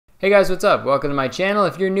Hey guys, what's up? Welcome to my channel.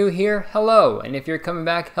 If you're new here, hello. And if you're coming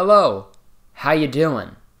back, hello. How you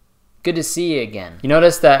doing? Good to see you again. You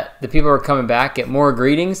notice that the people who are coming back get more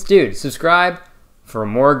greetings? Dude, subscribe for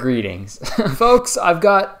more greetings. Folks, I've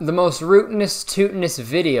got the most rootinest, tootinest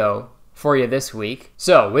video for you this week.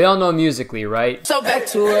 So, we all know Musical.ly, right? So back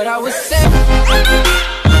to what I was saying.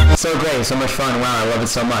 So great, so much fun. Wow, I love it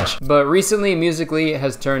so much. But recently, Musical.ly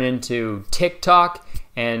has turned into TikTok,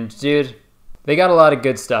 and dude, they got a lot of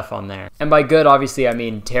good stuff on there. And by good, obviously, I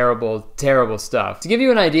mean terrible, terrible stuff. To give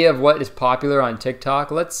you an idea of what is popular on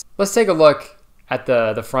TikTok, let's take a look at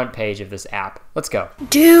the front page of this app. Let's go.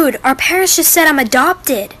 Dude, our parents just said I'm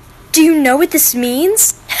adopted. Do you know what this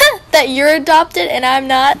means? That you're adopted and I'm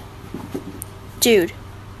not? Dude,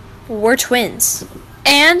 we're twins.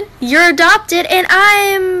 And you're adopted and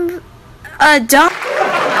I'm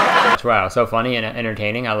adopted. Wow, so funny and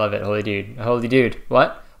entertaining. I love it. Holy dude. Holy dude.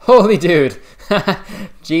 What? Holy dude.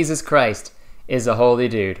 Jesus Christ is a holy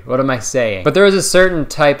dude. What am I saying? But there is a certain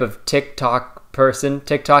type of TikTok person,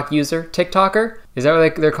 TikTok user, TikToker? Is that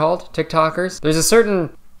what they're called? TikTokers? There's a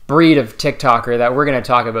certain breed of TikToker that we're going to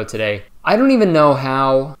talk about today. I don't even know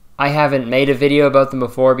how I haven't made a video about them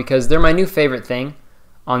before because they're my new favorite thing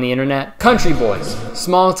on the internet. Country boys.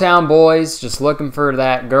 Small town boys just looking for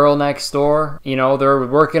that girl next door. You know, they're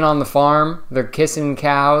working on the farm. They're kissing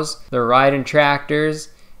cows. They're riding tractors.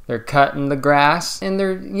 They're cutting the grass, and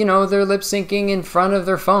they're lip syncing in front of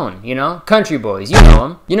their phone, you know? Country boys, you know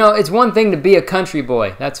them. You know, it's one thing to be a country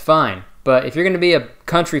boy, that's fine. But if you're gonna be a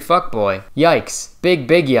country fuckboy, yikes. Big,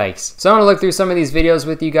 big yikes. So I'm gonna look through some of these videos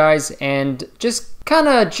with you guys and just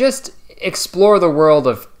explore the world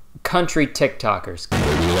of country TikTokers.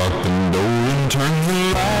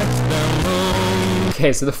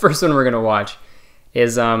 Okay, so the first one we're gonna watch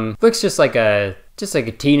is, looks just like a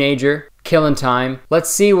teenager. Killing time.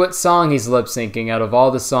 Let's see what song he's lip syncing out of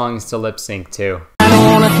all the songs to lip sync to. I don't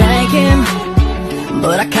wanna thank him,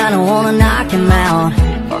 but I kinda wanna knock him out.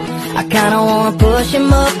 I kinda wanna push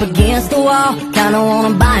him up against the wall. Kinda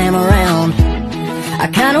wanna buy him around. I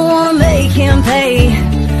kinda wanna make him pay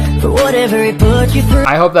for whatever he put you through.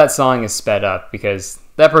 I hope that song is sped up because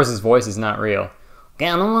that person's voice is not real.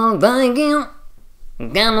 Kinda wanna thank him,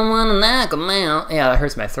 kinda wanna knock him out. Yeah, that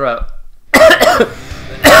hurts my throat.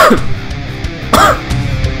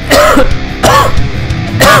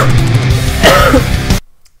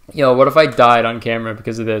 Yo, what if I died on camera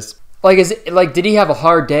because of this? Did he have a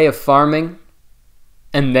hard day of farming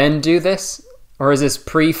and then do this? Or is this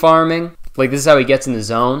pre-farming? Like, this is how he gets in the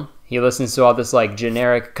zone? He listens to all this, like,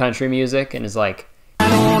 generic country music and is like... I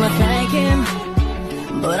don't wanna thank him,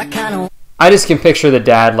 but I kinda... I just can picture the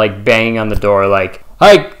dad, like, banging on the door, like,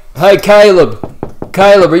 Hey, Caleb!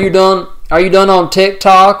 Caleb, are you done? Are you done on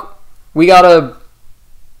TikTok? We gotta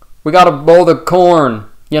bowl the corn,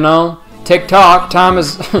 you know? TikTok, time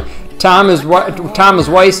is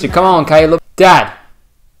wasted. Come on, Caleb. Dad,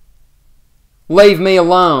 leave me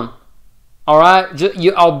alone. All right,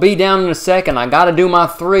 I'll be down in a second. I gotta do my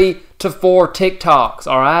 3 to 4 TikToks.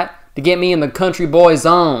 All right, to get me in the country boy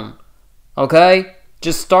zone. Okay,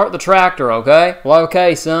 just start the tractor. Okay. Well,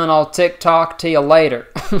 okay, son. I'll TikTok to you later.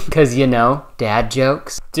 Cause you know, dad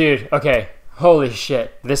jokes, dude. Okay. Holy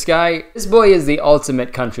shit. This boy is the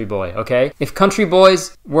ultimate country boy, okay? If country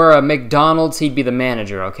boys were a McDonald's, he'd be the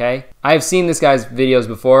manager, okay? I've seen this guy's videos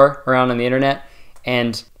before around on the internet,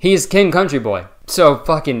 and he's King Country Boy. So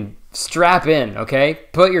fucking strap in, okay?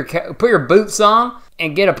 Put your boots on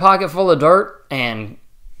and get a pocket full of dirt and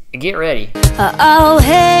get ready. Oh,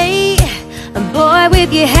 hey, boy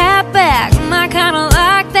with your hat back. I kinda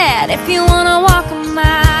like that. If you wanna walk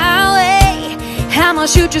my way, I'ma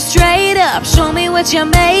shoot you straight up. Show me what you're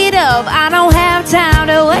made of. I don't have time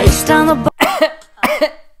to waste on the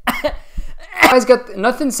Guy's got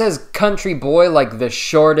nothing says country boy like the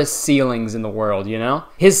shortest ceilings in the world, you know?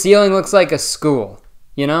 His ceiling looks like a school,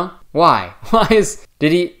 you know? Why?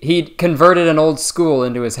 He converted an old school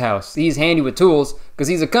into his house. He's handy with tools because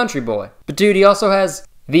he's a country boy. But dude, he also has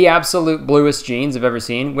the absolute bluest jeans I've ever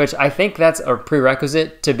seen, which I think that's a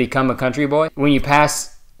prerequisite to become a country boy. When you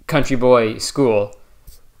pass country boy school,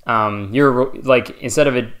 you're like, instead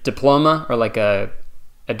of a diploma or like a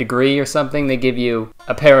degree or something, they give you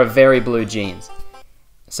a pair of very blue jeans.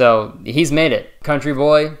 So he's made it. Country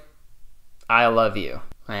boy, I love you.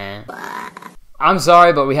 I'm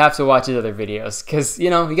sorry, but we have to watch his other videos because, you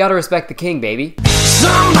know, you gotta respect the king, baby.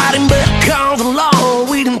 Somebody better call the law.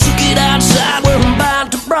 We done took it outside, we're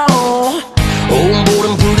about to brawl. Old boy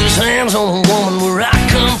done put his hands on a woman where I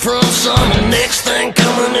come from, son. The next thing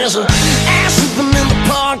coming is a ass whooping in the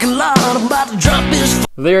parking lot, about to drop his...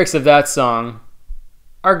 The lyrics of that song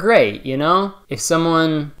are great, you know? If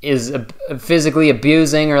someone is physically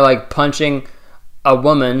abusing or like punching a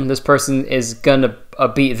woman, this person is gonna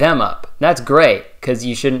beat them up. That's great, because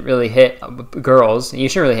you shouldn't really hit girls. You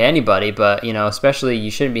shouldn't really hit anybody, but, you know, especially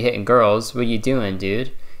you shouldn't be hitting girls. What are you doing,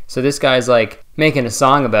 dude? So this guy's like making a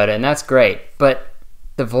song about it, and that's great. But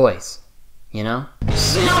the voice, you know?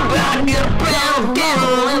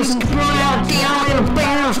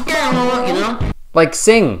 Like,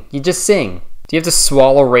 sing. You just sing. Do you have to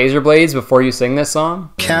swallow razor blades before you sing this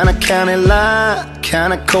song? Kinda county line,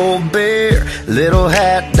 kinda cold beer, little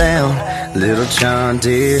hat down, little John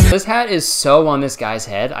Deere. This hat is so on this guy's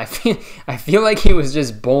head. I feel like he was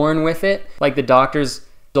just born with it. Like the doctors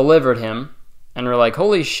delivered him and were like,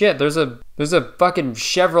 holy shit, there's a fucking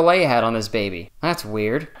Chevrolet hat on this baby. That's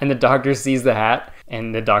weird. And the doctor sees the hat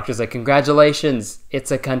and the doctor's like, congratulations,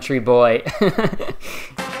 it's a country boy.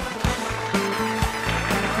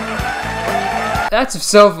 That's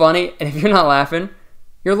so funny, and if you're not laughing,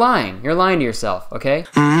 you're lying. You're lying to yourself, okay?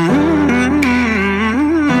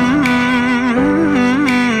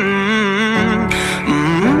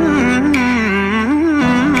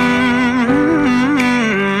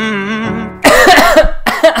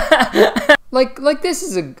 Like this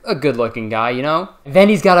is a good-looking guy, you know? Then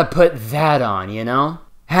he's gotta put that on, you know?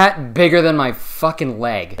 Hat bigger than my fucking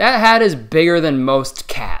leg. That hat is bigger than most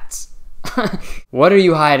cats. What are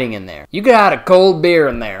you hiding in there? You could have had a cold beer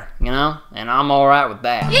in there, you know? And I'm alright with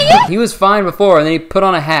that. He was fine before, and then he put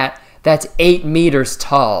on a hat that's 8 meters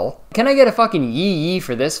tall. Can I get a fucking yee-yee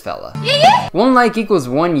for this fella? One like equals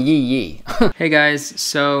one yee-yee. Hey guys,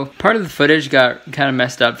 so part of the footage got kind of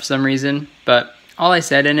messed up for some reason, but all I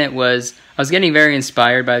said in it was I was getting very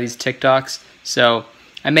inspired by these TikToks, so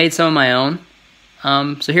I made some of my own.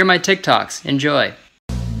 So here are my TikToks. Enjoy.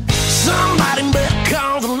 Somebody better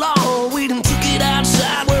call the law. We done took it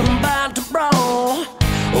outside, we're about to brawl.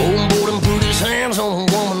 Old boy done put his hands on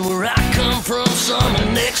a woman where I come from, son.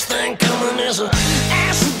 The next thing coming is a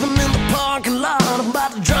ass whooping in the parking lot,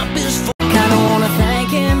 about to drop his foot. Kinda wanna thank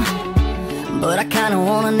him, but I kinda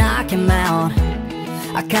wanna knock him out.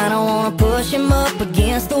 I kinda wanna push him up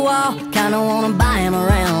against the wall, kinda wanna buy him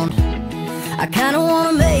around. I kinda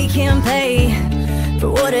wanna make him pay for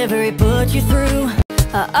whatever he put you through.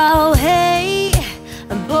 Oh hey,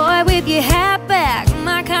 boy with your hat back,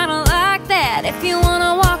 I kinda like that. If you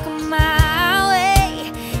wanna walk my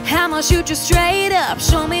way, I'ma shoot you straight up.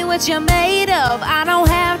 Show me what you're made of. I don't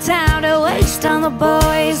have time to waste on the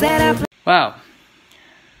boys that I... Wow.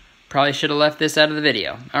 Probably should have left this out of the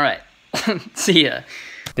video. Alright. See ya.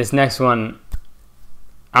 This next one,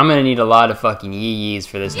 I'm gonna need a lot of fucking yee-yees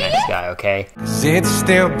for this next guy, okay? It's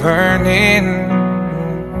still burning.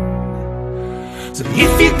 So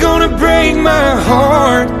if you're gonna break my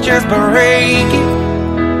heart, just break it.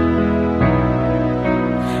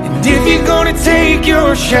 And if you're gonna take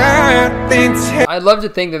your shot, then I'd love to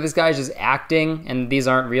think that this guy's just acting and these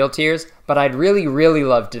aren't real tears, but I'd really, really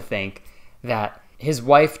love to think that his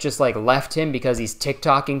wife just like left him because he's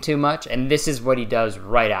TikToking too much, and this is what he does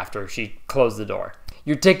right after she closed the door.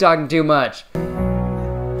 You're TikToking too much.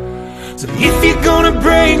 So if you're gonna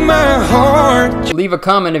break my heart, leave a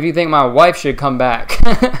comment if you think my wife should come back.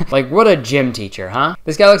 Like, what a gym teacher, huh?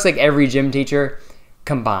 This guy looks like every gym teacher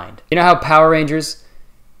combined. You know how Power Rangers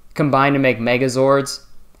combined to make Megazords?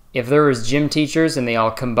 If there was gym teachers and they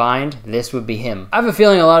all combined, this would be him. I have a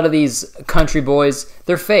feeling a lot of these country boys,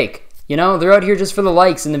 they're fake. You know, they're out here just for the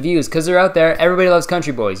likes and the views, because they're out there. Everybody loves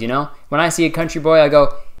country boys, you know? When I see a country boy, I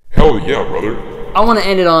go, hell yeah, brother. I want to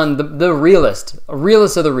end it on the realest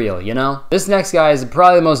of the real, you know? This next guy is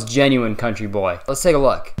probably the most genuine country boy. Let's take a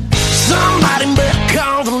look. Somebody better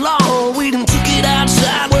call the law. We done took it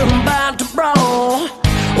outside, we're about to brawl.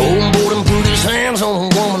 Old boy done put his hands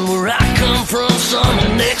on a woman where I come from, son.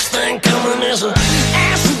 The next thing coming is a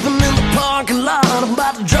ass whooping in the parking lot,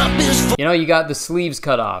 about to drop his foot. You know, you got the sleeves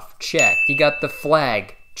cut off. Check. You got the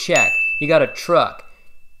flag. Check. You got a truck.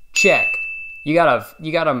 Check. You got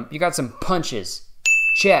some punches.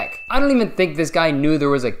 Check. I don't even think this guy knew there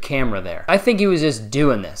was a camera there. I think he was just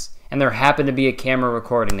doing this, and there happened to be a camera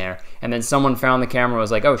recording there, and then someone found the camera and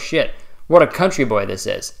was like, oh shit, what a country boy this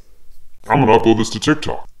is. I'm gonna upload this to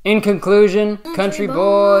TikTok. In conclusion, country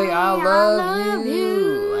boy, I love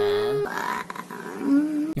you.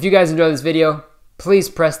 If you guys enjoyed this video, please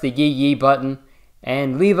press the yee-yee button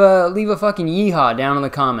and leave a fucking yeehaw down in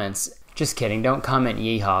the comments. Just kidding, don't comment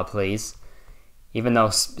yeehaw, please. Even though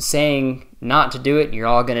saying not to do it, you're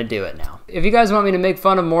all gonna do it now. If you guys want me to make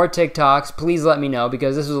fun of more TikToks, please let me know,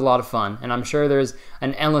 because this was a lot of fun, and I'm sure there's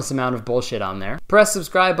an endless amount of bullshit on there. Press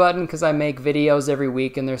subscribe button, because I make videos every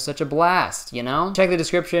week, and they're such a blast, you know? Check the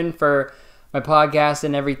description for my podcast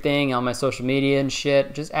and everything on my social media and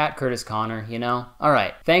shit. Just at Kurtis Connor, you know?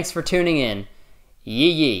 Alright, thanks for tuning in.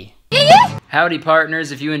 Yee yee. Howdy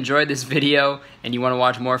partners, if you enjoyed this video and you want to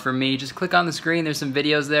watch more from me, just click on the screen, there's some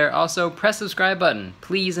videos there. Also, press the subscribe button,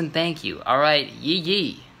 please and thank you. Alright, yee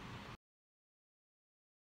yee.